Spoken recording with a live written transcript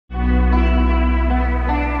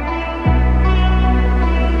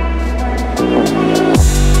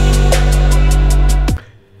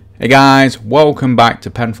Hey guys, welcome back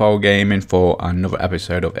to Penfold Gaming for another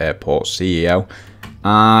episode of Airport CEO.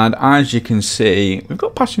 And as you can see, we've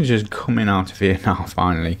got passengers coming out of here now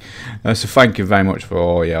finally. So thank you very much for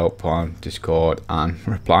all your help on Discord and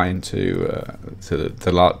replying to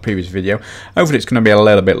the previous video. Hopefully it's going to be a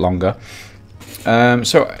little bit longer.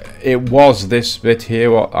 So it was this bit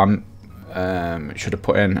here what I should have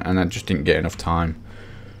put in, and I just didn't get enough time.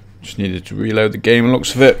 Just needed to reload the game and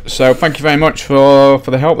looks of it. So thank you very much for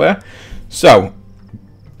the help there. So,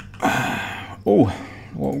 oh,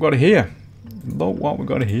 what we've got here? Look what we've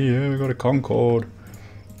got here. We've got a Concorde.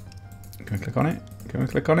 Can we click on it? Can we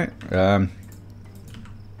click on it? There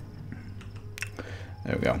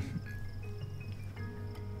we go.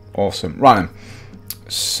 Awesome. Right then.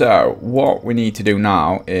 So what we need to do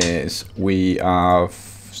now is we have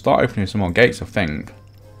start opening some more gates, I think.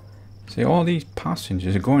 See, all these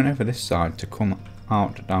passengers are going over this side to come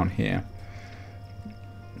out down here.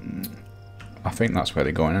 I think that's where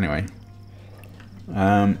they're going anyway.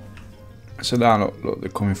 So now look, they're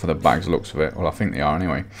coming for the bags, looks of it. Well, I think they are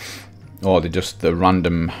anyway. Or they're just the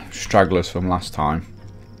random stragglers from last time.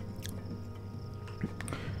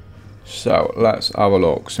 So let's have a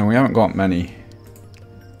look. So we haven't got many.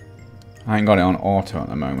 I ain't got it on auto at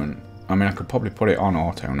the moment. I mean, I could probably put it on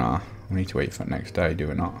auto now. We need to wait for the next day, do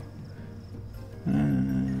we not?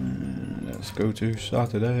 Let's go to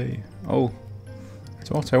Saturday. Oh, it's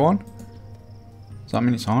auto on? Does that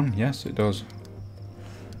mean it's on? Yes, it does.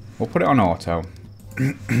 We'll put it on auto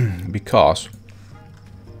because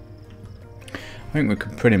I think we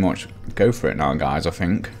can pretty much go for it now, guys. I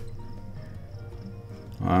think.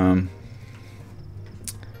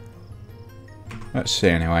 Let's see.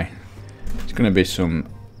 Anyway, it's going to be some.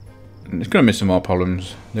 There's going to be some more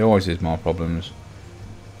problems. There always is more problems.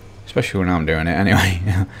 Especially when I'm doing it anyway.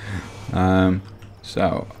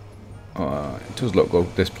 So it does look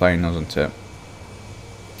good, this plane, doesn't it?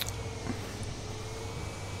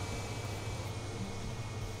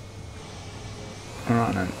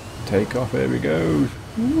 Alright then, take off, here we go.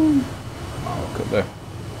 Oh, look at the...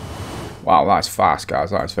 Wow, that's fast,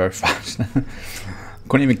 guys, that's very fast.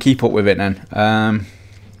 Couldn't even keep up with it then.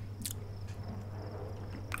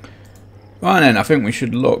 Right then, I think we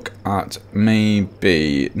should look at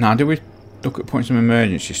maybe... Now, do we look at putting some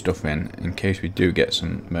emergency stuff in case we do get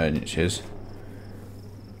some emergencies?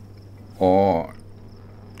 Or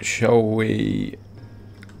shall we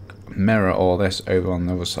mirror all this over on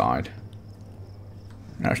the other side?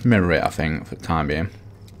 Let's mirror it, I think, for the time being.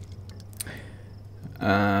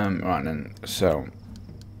 Right then, so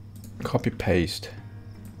copy paste.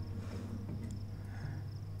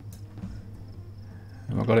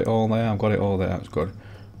 Have I got it all there? I've got it all there. That's good.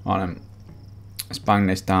 Right then, let's bang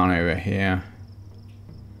this down over here.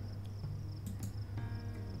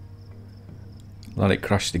 Let it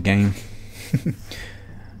crash the game.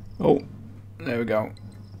 Oh, there we go.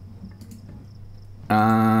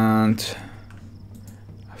 And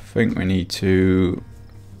I think we need to.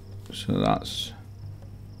 So that's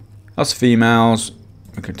females.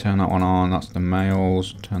 We can turn that one on. That's the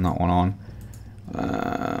males. Turn that one on.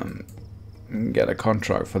 Get a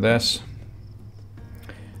contract for this.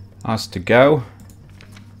 As to go.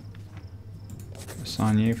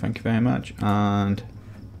 Assign you, thank you very much. And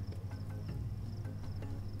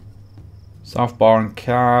South Bar and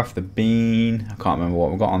Calf, the bean. I can't remember what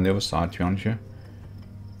we've got on the other side, to be honest with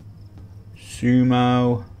you.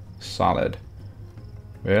 Sumo, salad.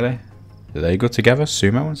 Really? Do they go together?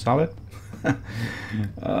 Sumo and salad?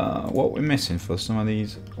 What we're missing for some of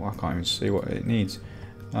these, well, I can't even see what it needs.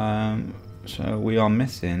 So we are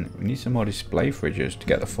missing, we need some more display fridges to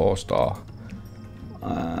get the 4-star.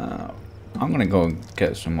 I'm going to go and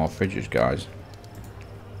get some more fridges, guys.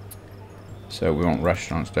 So we want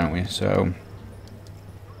restaurants, don't we? So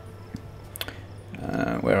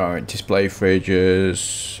where are it? Display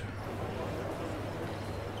fridges.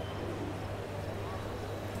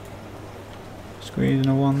 Squeezing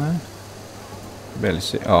a one there. Barely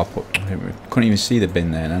see. Oh, couldn't even see the bin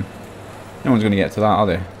there then. No one's going to get to that, are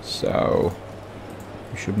they? So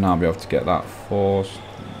we should now be able to get that force.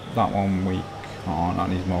 That one we can't. That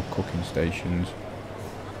needs more cooking stations.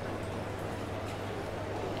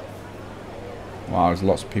 Wow, there's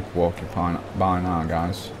lots of people walking by now,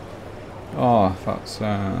 guys. Oh, that's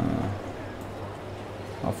our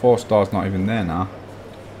 4-star's not even there now.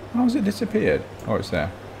 How has it disappeared? Oh, it's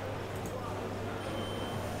there.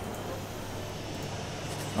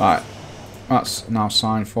 Right. That's now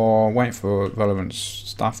signed for. Wait for relevant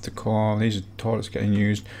staff to call. These are toilets getting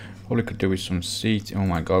used. Probably could do with some seat. Oh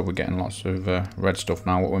my god, we're getting lots of red stuff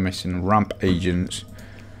now. What we're missing, ramp agents.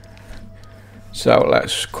 So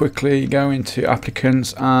let's quickly go into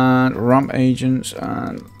applicants and ramp agents,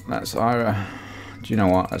 and let's either, do you know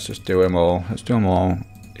what, let's just do them all. Let's do them all.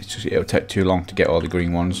 It's just, it'll take too long to get all the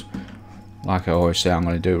green ones. Like I always say, I'm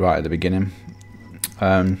going to do it right at the beginning.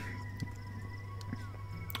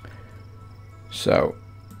 So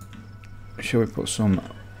shall we put some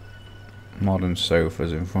modern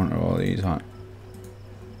sofas in front of all these? Can't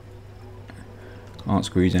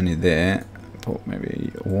squeeze any there. Put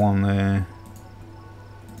maybe one there.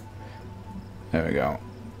 There we go.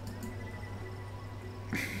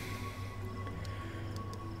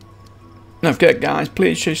 Don't forget, guys,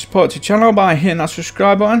 please show your support to the channel by hitting that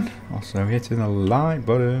subscribe button. Also hitting the like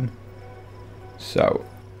button. So,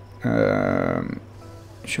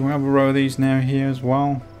 should we have a row of these now here as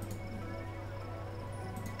well?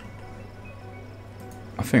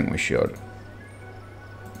 I think we should.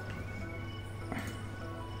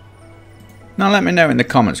 Now let me know in the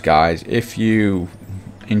comments, guys, if you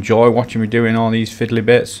enjoy watching me doing all these fiddly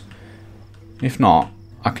bits. If not,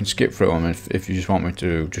 I can skip through them if you just want me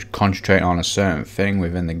to just concentrate on a certain thing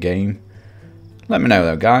within the game. Let me know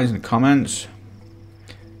though, guys, in the comments.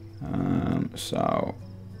 So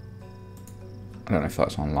I don't know if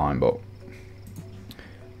that's online, but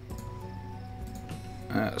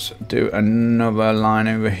let's do another line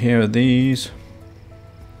over here of these.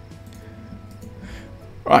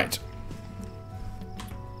 Right.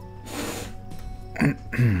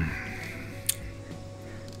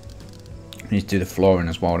 We need to do the flooring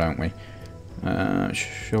as well, don't we?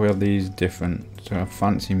 Shall we have these different? So a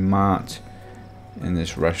fancy mat in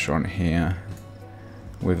this restaurant here,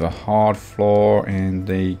 with a hard floor in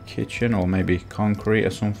the kitchen, or maybe concrete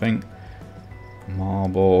or something.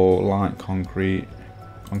 Marble, light concrete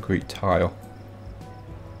tile.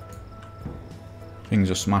 Things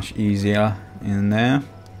will smash easier in there.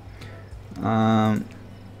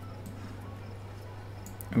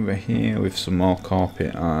 Over here with some more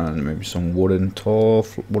carpet and maybe some wooden floor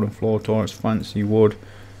toilets, fancy wood.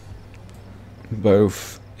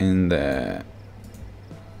 Both in there.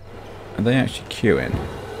 Are they actually queuing?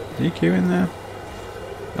 Is he queuing there?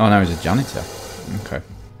 Oh no, he's a janitor. Okay.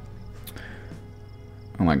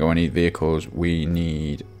 Oh my god, we need vehicles. We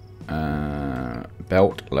need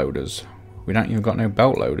belt loaders. We don't even got no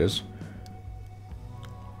belt loaders.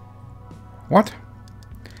 What?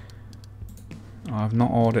 I've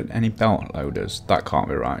not ordered any belt loaders. That can't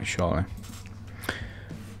be right, surely.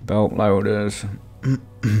 Belt loaders.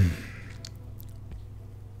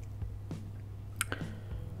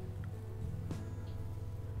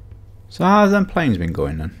 So how's them planes been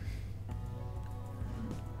going then?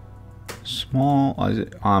 Small, or is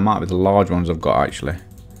it? Oh, it might be the large ones I've got actually.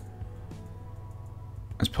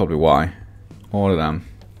 That's probably why. All of them.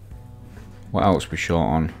 What else are we short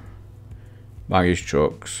on? Baggage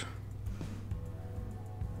trucks.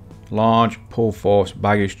 Large pull force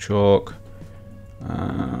baggage truck.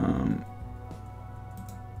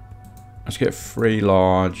 Let's get 3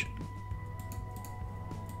 large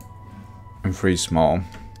and 3 small.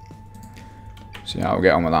 See how we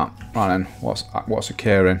get on with that. Right then, what's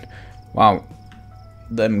occurring? Wow,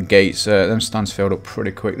 them gates, them stands filled up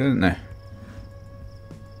pretty quick, didn't they?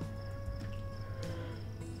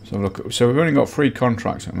 So look, so we've only got 3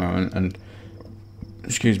 contracts at the moment, and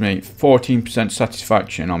excuse me, 14%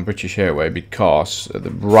 satisfaction on British Airways, because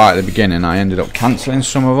right at the beginning I ended up cancelling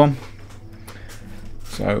some of them.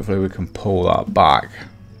 So hopefully we can pull that back.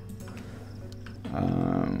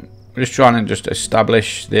 We're just trying to just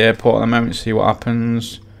establish the airport at the moment, see what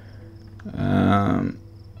happens.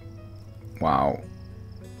 Wow,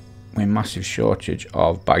 we're in massive shortage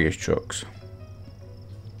of baggage trucks.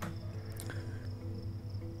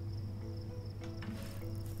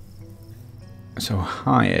 So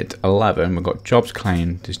hired 11, we've got jobs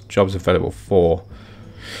claimed, there's jobs available 4.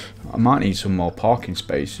 I might need some more parking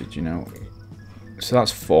spaces, you know. So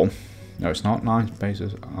that's full. No, it's not 9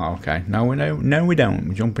 spaces. Oh, okay, no we don't.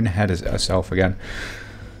 We're jumping ahead of ourselves again.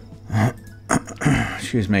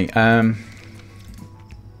 Excuse me.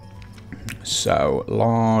 So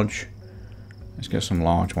large. Let's get some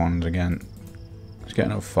large ones again. Let's get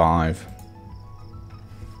another 5.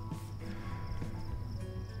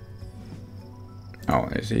 Oh,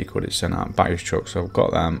 it's equal. It's sent out baggage trucks. So I've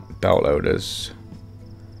got them. Belt loaders.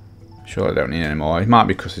 Sure, I don't need any more. It might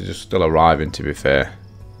be because they're just still arriving, to be fair.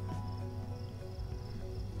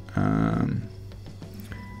 I'll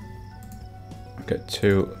get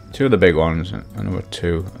two of the big ones and another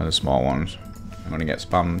 2 of the small ones. I'm going to get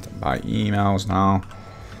spammed by emails now.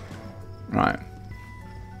 Right.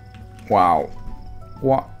 Wow.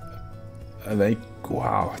 What are they?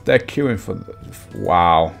 Wow. They're queuing for...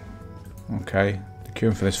 Wow. Okay. They're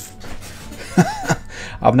queuing for this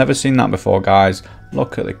I've never seen that before, guys.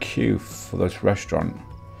 Look at the queue for this restaurant.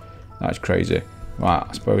 That's crazy. Right,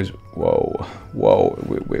 I suppose. Whoa, whoa,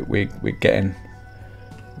 we're getting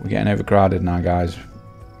overcrowded now, guys.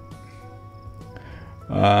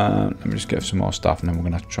 Let me just get some more stuff, and then we're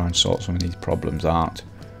gonna have to try and sort some of these problems out.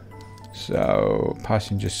 So,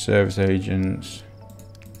 passenger service agents,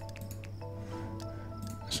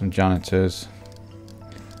 some janitors.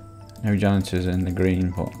 No janitors in the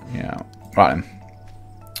green, but yeah. Right then.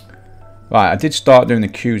 Right, I did start doing the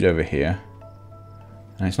queues over here,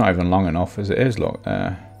 and it's not even long enough as it is. Look,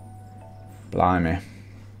 blimey.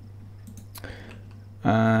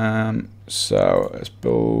 So let's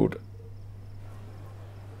build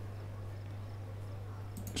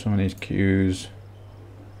some of these queues.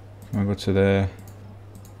 Can I go to there?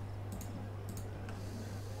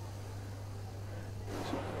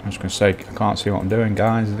 I'm just going to say, I can't see what I'm doing,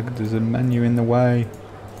 guys. There's a menu in the way.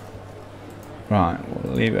 Right,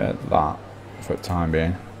 we'll leave it at that for the time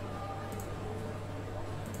being.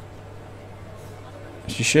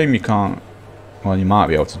 It's a shame you can't. Well, you might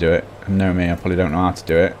be able to do it. And know me, I probably don't know how to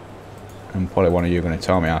do it. And probably one of you are going to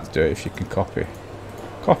tell me how to do it if you can copy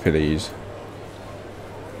these.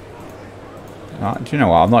 Do you know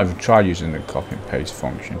what? I've not even tried using the copy and paste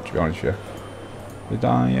function, to be honest with you. Did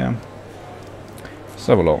I? Let's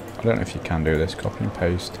have a look. I don't know if you can do this, copy and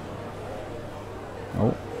paste.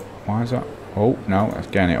 Oh, why is that? Oh, no, that's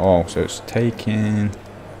getting it all. So it's taking...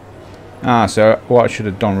 so what I should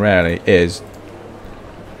have done really is...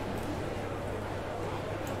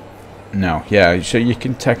 No, yeah, so you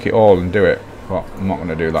can take it all and do it. But I'm not going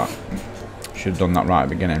to do that. Should have done that right at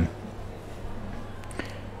the beginning.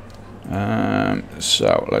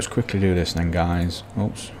 So let's quickly do this then, guys.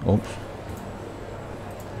 Oops, oops.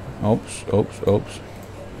 Oops, oops, oops.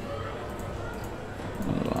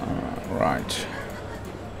 Right.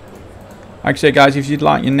 Like I say, guys, if you'd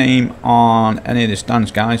like your name on any of the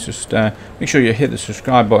stands, guys, just make sure you hit the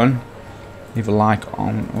subscribe button. Leave a like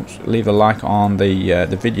on. Oops, leave a like on the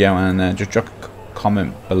video, and just drop a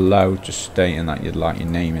comment below, just stating that you'd like your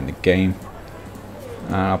name in the game.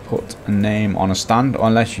 I'll put a name on a stand,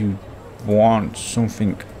 unless you want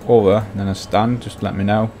something other than a stand. Just let me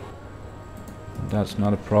know. That's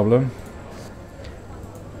not a problem.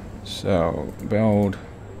 So build.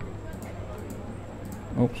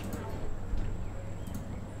 Oops.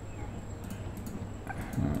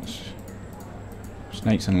 That's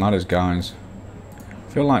snakes and ladders, guys.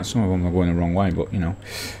 I feel like some of them are going the wrong way, but you know.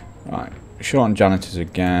 Right, short on janitors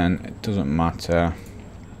again. It doesn't matter.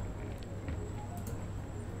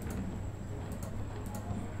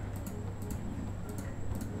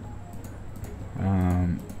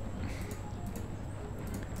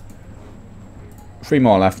 Three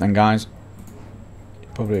more left then, guys.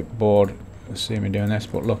 You're probably bored of seeing me doing this,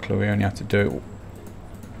 but luckily we only have to do it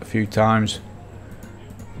a few times,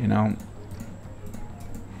 you know.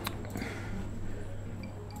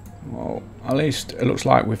 Well, at least it looks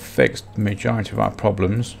like we've fixed the majority of our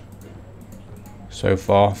problems so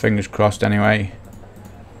far. Fingers crossed anyway.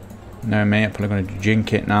 No, me, I'm probably going to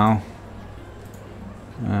jink it now.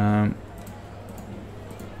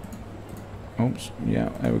 Oops, yeah,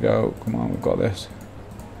 there we go. Come on, we've got this.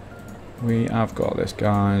 We have got this,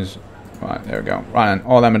 guys. Right, there we go. Right then,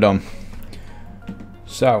 all them are done.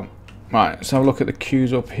 So, right, let's have a look at the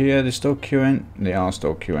queues up here. They're still queuing. They are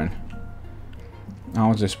still queuing.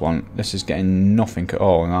 How's this one? This is getting nothing at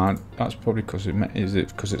all. Now, that's probably because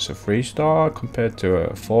it's a 3-star compared to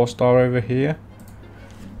a 4-star over here.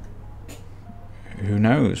 Who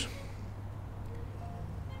knows?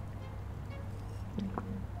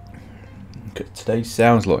 Today's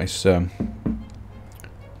sounds like it's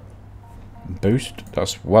boost.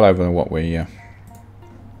 That's well over what we.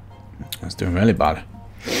 That's doing really bad.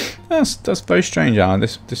 That's very strange.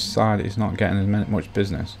 This side is not getting as much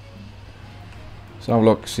business. So have a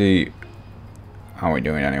look, see how we're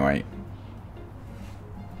doing anyway.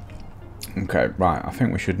 Okay, right. I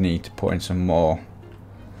think we should need to put in some more.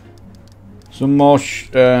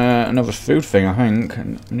 Another food thing. I think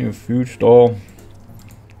a new food stall.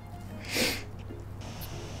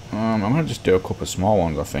 I'm going to just do a couple of small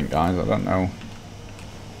ones, I think, guys. I don't know.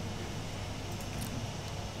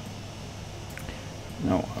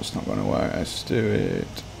 No, that's not going to work. Let's do it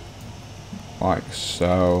like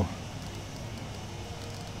so.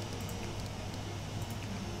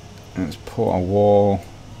 Let's put a wall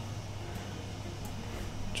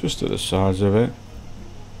just to the sides of it.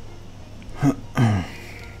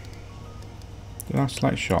 Did I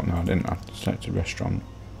select shop? No, I didn't. I selected a restaurant.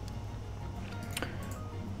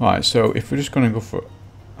 Right, so if we're just going to go for,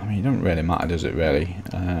 I mean, it doesn't really matter, does it really?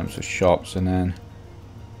 So shops, and then,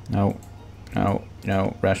 no,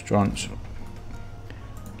 No, restaurants.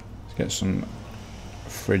 Let's get some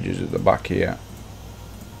fridges at the back here.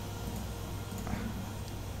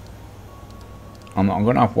 I'm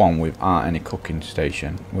going to have one without any cooking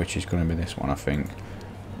station, which is going to be this one, I think.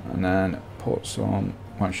 And then put some.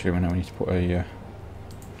 Actually, we need to put a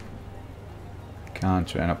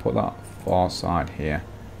counter in. I put that far side here.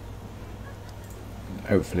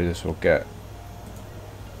 Hopefully, this will get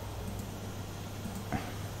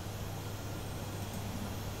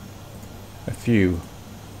a few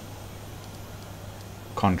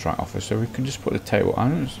contract offers, so we can just put the table.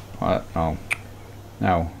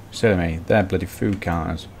 No, silly me. They're bloody food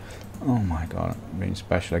counters. Oh my god, I'm being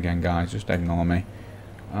special again, guys. Just ignore me.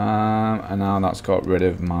 And now that's got rid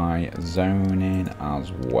of my zoning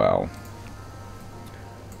as well.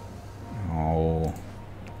 Oh,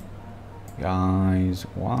 guys,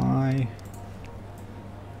 why?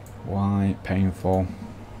 Why painful?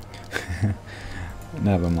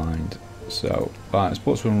 Never mind. So, right, let's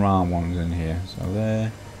put some round ones in here. So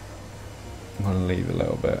there, I'm gonna leave a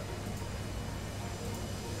little bit.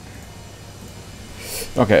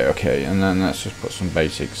 Okay, and then let's just put some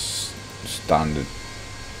basic standard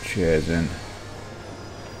chairs in.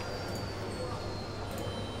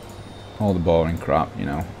 All the boring crap, you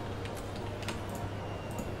know.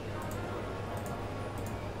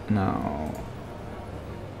 Now,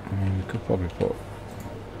 I mean, we could probably put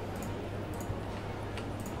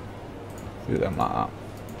a few of them like that.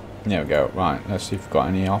 There we go. Right, let's see if we've got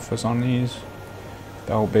any offers on these.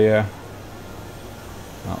 Bell beer.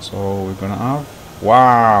 That's all we're gonna have.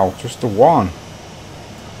 Wow, just the one.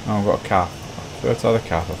 Oh, I've got a cap. First other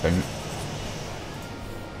cap, I think.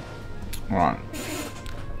 Right.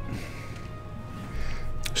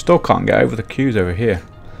 Still can't get over the queues over here.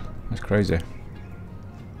 That's crazy.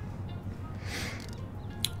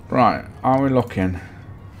 Right, are we looking?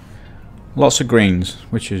 Lots of greens,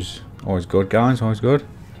 which is always good, guys. Always good.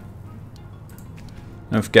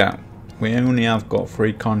 Don't forget, we only have got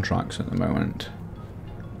 3 contracts at the moment.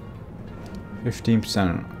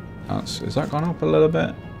 15%. Has that gone up a little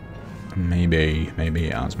bit? Maybe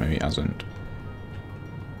it has, maybe it hasn't.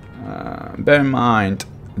 Bear in mind,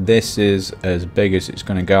 this is as big as it's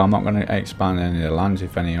going to go. I'm not going to expand any of the lands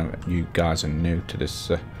if any of you guys are new to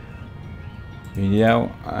this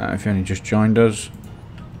video. If you only just joined us,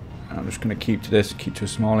 I'm just going to keep to a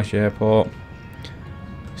smallish airport.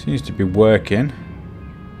 Seems to be working.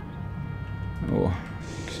 Oh, you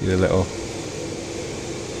can see the little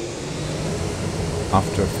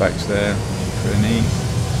after effects there. Pretty neat.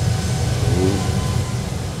 Ooh.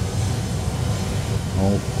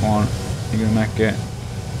 Oh, come on. You're gonna make it.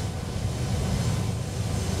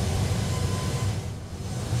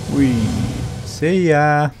 Whee! See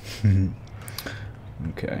ya!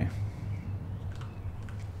 Okay.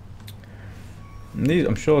 And these,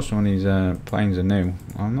 I'm sure some of these planes are new.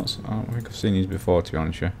 I don't think I've seen these before, to be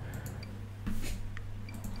honest with you.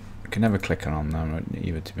 I can never click on them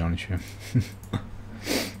either, to be honest with you.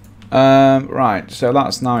 Right, so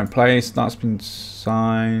that's now in place. That's been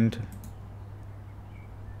signed.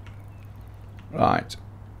 Right.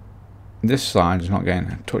 This side is not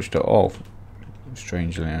getting touched at all,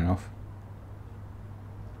 strangely enough.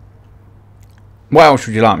 What else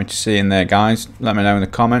would you like me to see in there, guys? Let me know in the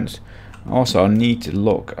comments. Also, I need to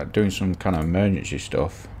look at doing some kind of emergency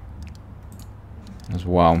stuff as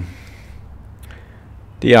well.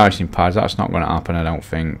 De-icing pads, that's not going to happen, I don't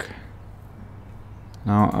think.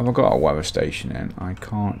 Now, have I got a weather station in? I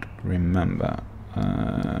can't remember.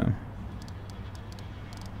 I'm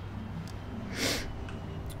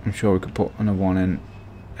sure we could put another one in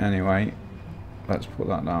anyway. Let's put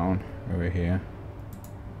that down over here.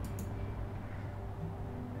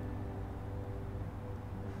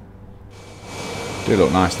 Do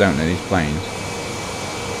look nice, don't they, these planes?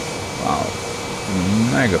 Wow.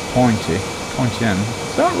 Mega pointy end.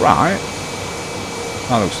 Is that right?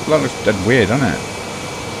 That looks dead weird, doesn't it?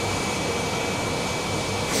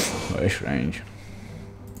 Very strange.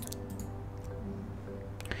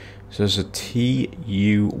 So there's a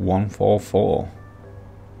TU-144.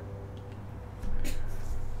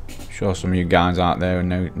 Sure, some of you guys out there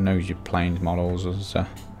knows your planes models.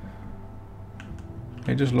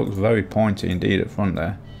 It just looks very pointy indeed at front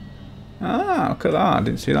there. Ah, look at that! I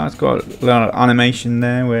didn't see that. It's got a little animation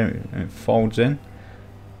there where it folds in,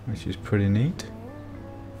 which is pretty neat.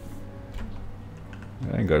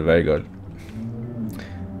 Very good, very good.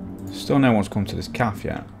 Still no one's come to this CAF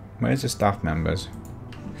yet. Where's the staff members?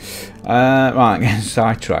 Right, getting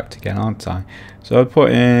sidetracked again, aren't I? So I put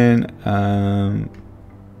in. I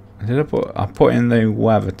put in the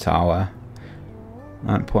weather tower.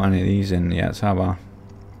 I haven't put any of these in yet, have I?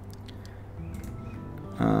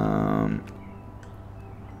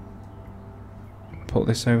 Put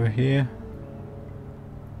this over here.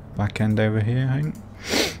 Back end over here, I think.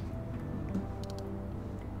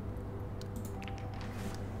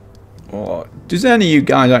 Oh, does any of you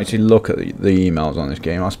guys actually look at the emails on this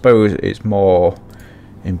game? I suppose it's more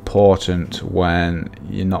important when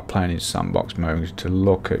you're not playing in sandbox mode to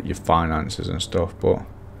look at your finances and stuff, but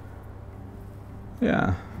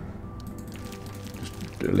yeah,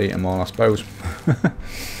 just delete them all, I suppose.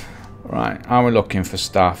 Right, how are we looking for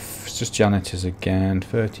staff? It's just janitors again.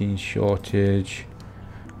 13 shortage.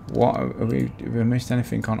 What have we missed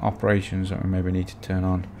anything on operations that we maybe need to turn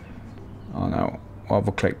on? Oh no, what have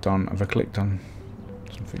I clicked on? Have I clicked on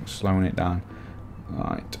something slowing it down?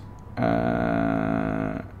 Right.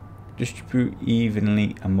 Distribute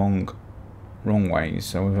evenly among runways.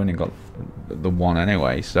 So we've only got the one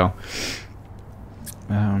anyway. So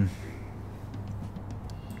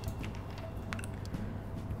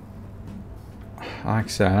like I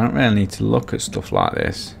said, I don't really need to look at stuff like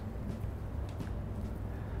this.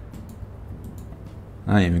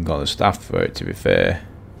 I ain't even got the staff for it, to be fair.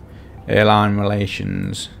 Airline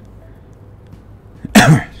relations.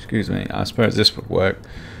 Excuse me. I suppose this would work.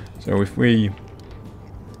 So if we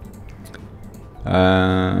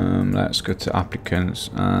let's go to applicants,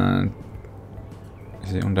 and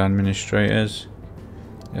is it under administrators?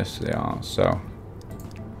 Yes, they are. So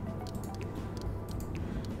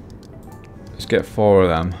let's get 4 of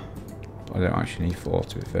them. I don't actually need 4,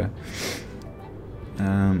 to be fair.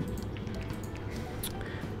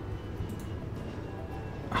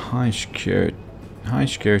 High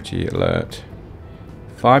security alert.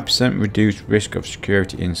 5% reduced risk of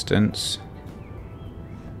security incidents.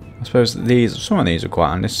 I suppose some of these are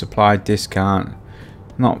quite handy. Supply discount,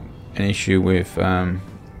 not an issue with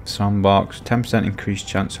sandbox. 10% increased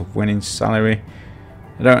chance of winning salary.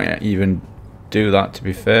 I don't even do that, to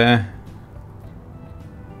be fair.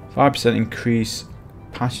 5% increase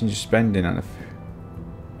passenger spending.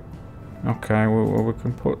 Okay, well we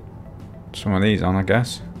can put some of these on, I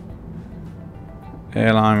guess.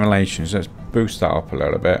 Airline relations, let's boost that up a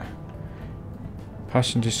little bit.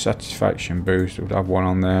 Passenger satisfaction boost, we'll have 1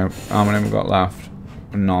 on there. How many have we got left?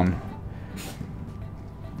 None.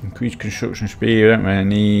 Increased construction speed, we don't really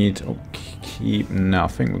need. Upkeep, no, I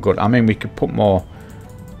think we're good. I mean, we could put more.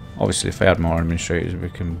 Obviously, if they had more administrators, we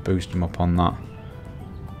can boost them up on that.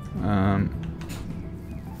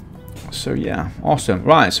 So yeah, awesome.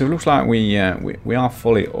 Right, so it looks like we are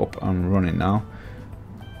fully up and running now.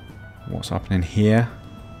 What's happening here?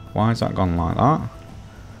 Why has that gone like that?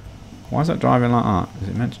 Why is that driving like that? Is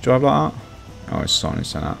it meant to drive like that? Oh, it's starting to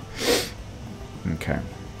send that. Okay.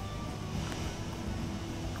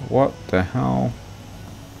 What the hell?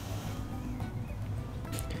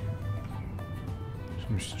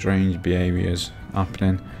 Some strange behaviours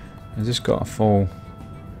happening. Has this got a full?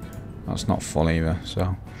 That's not full either,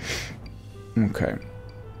 so. Okay.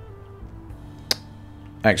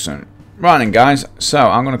 Excellent. Right then, guys, so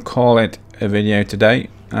I'm going to call it a video today.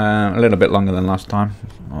 A little bit longer than last time.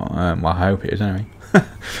 Well, I hope it is anyway.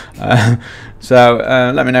 So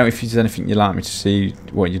let me know if there's anything you'd like me to see,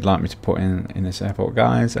 what you'd like me to put in this airport,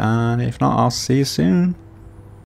 guys, and if not, I'll see you soon.